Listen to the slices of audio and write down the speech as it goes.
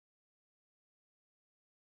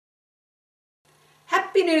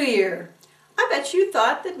Happy New Year! I bet you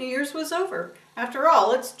thought that New Year's was over. After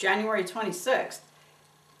all, it's January 26th.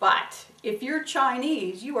 But if you're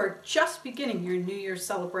Chinese, you are just beginning your New Year's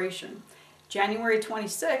celebration. January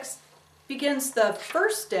 26th begins the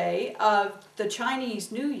first day of the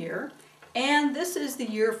Chinese New Year, and this is the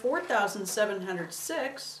year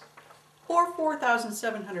 4706 or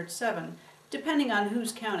 4707, depending on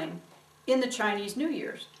who's counting, in the Chinese New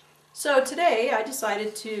Year's. So today I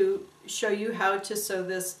decided to show you how to sew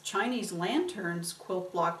this Chinese lanterns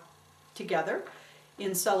quilt block together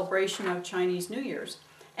in celebration of Chinese New Year's.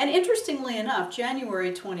 And interestingly enough,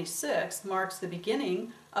 January 26th marks the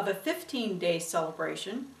beginning of a 15-day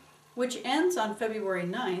celebration, which ends on February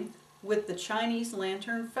 9th with the Chinese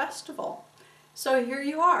Lantern Festival. So here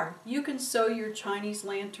you are. You can sew your Chinese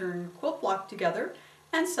lantern quilt block together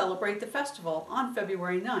and celebrate the festival on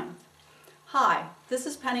February 9th. Hi, this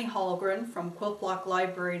is Penny Hallgren from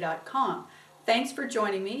QuiltBlockLibrary.com. Thanks for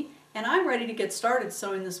joining me, and I'm ready to get started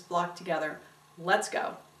sewing this block together. Let's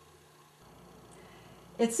go.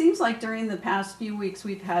 It seems like during the past few weeks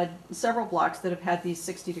we've had several blocks that have had these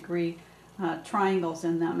 60-degree triangles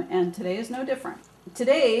in them, and today is no different.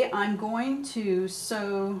 Today I'm going to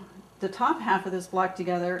sew the top half of this block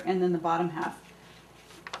together and then the bottom half.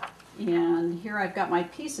 And here I've got my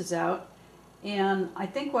pieces out, and I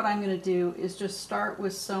think what I'm going to do is just start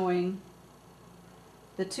with sewing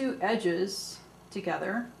the two edges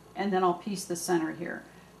together, and then I'll piece the center here.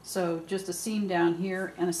 So just a seam down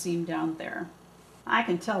here and a seam down there. I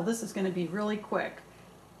can tell this is going to be really quick.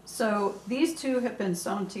 So these two have been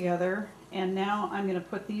sewn together, and now I'm going to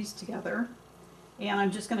put these together, and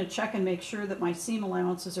I'm just going to check and make sure that my seam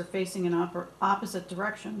allowances are facing in opposite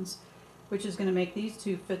directions, which is going to make these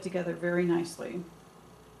two fit together very nicely.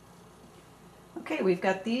 Okay, we've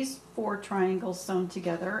got these 4 triangles sewn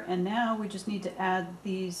together, and now we just need to add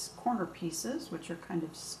these corner pieces, which are kind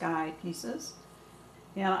of sky pieces.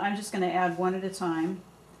 And I'm just going to add one at a time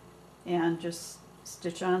and just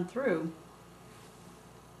stitch on through.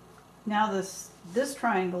 Now this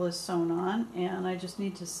triangle is sewn on, and I just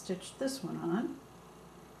need to stitch this one on.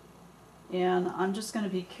 And I'm just going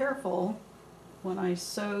to be careful when I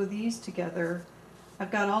sew these together. I've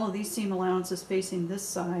got all of these seam allowances facing this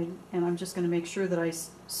side, and I'm just going to make sure that I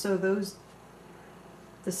sew those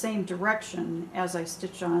the same direction as I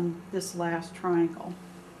stitch on this last triangle.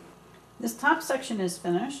 This top section is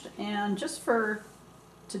finished, and just to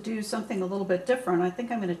do something a little bit different, I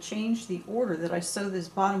think I'm going to change the order that I sew these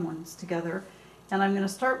bottom ones together, and I'm going to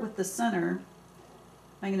start with the center.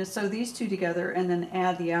 I'm going to sew these two together and then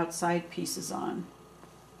add the outside pieces on.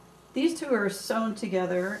 These two are sewn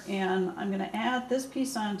together, and I'm going to add this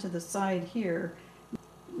piece onto the side here.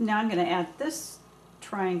 Now I'm going to add this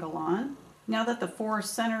triangle on. Now that the 4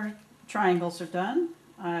 center triangles are done,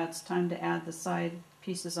 it's time to add the side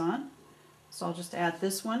pieces on. So I'll just add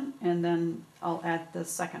this one, and then I'll add the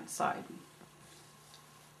second side.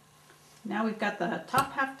 Now we've got the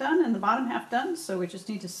top half done and the bottom half done, so we just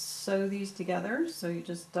need to sew these together. So you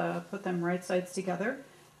just put them right sides together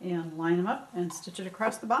and line them up and stitch it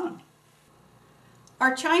across the bottom.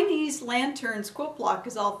 Our Chinese lanterns quilt block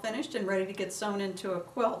is all finished and ready to get sewn into a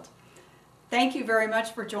quilt. Thank you very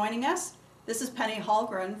much for joining us. This is Penny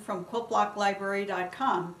Hallgren from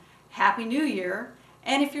QuiltBlockLibrary.com. Happy New Year!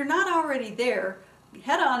 And if you're not already there,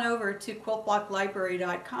 head on over to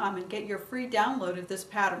QuiltBlockLibrary.com and get your free download of this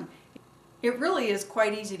pattern. It really is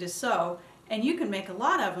quite easy to sew, and you can make a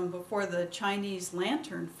lot of them before the Chinese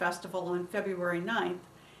Lantern Festival on February 9th.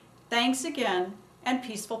 Thanks again, and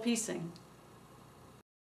peaceful piecing.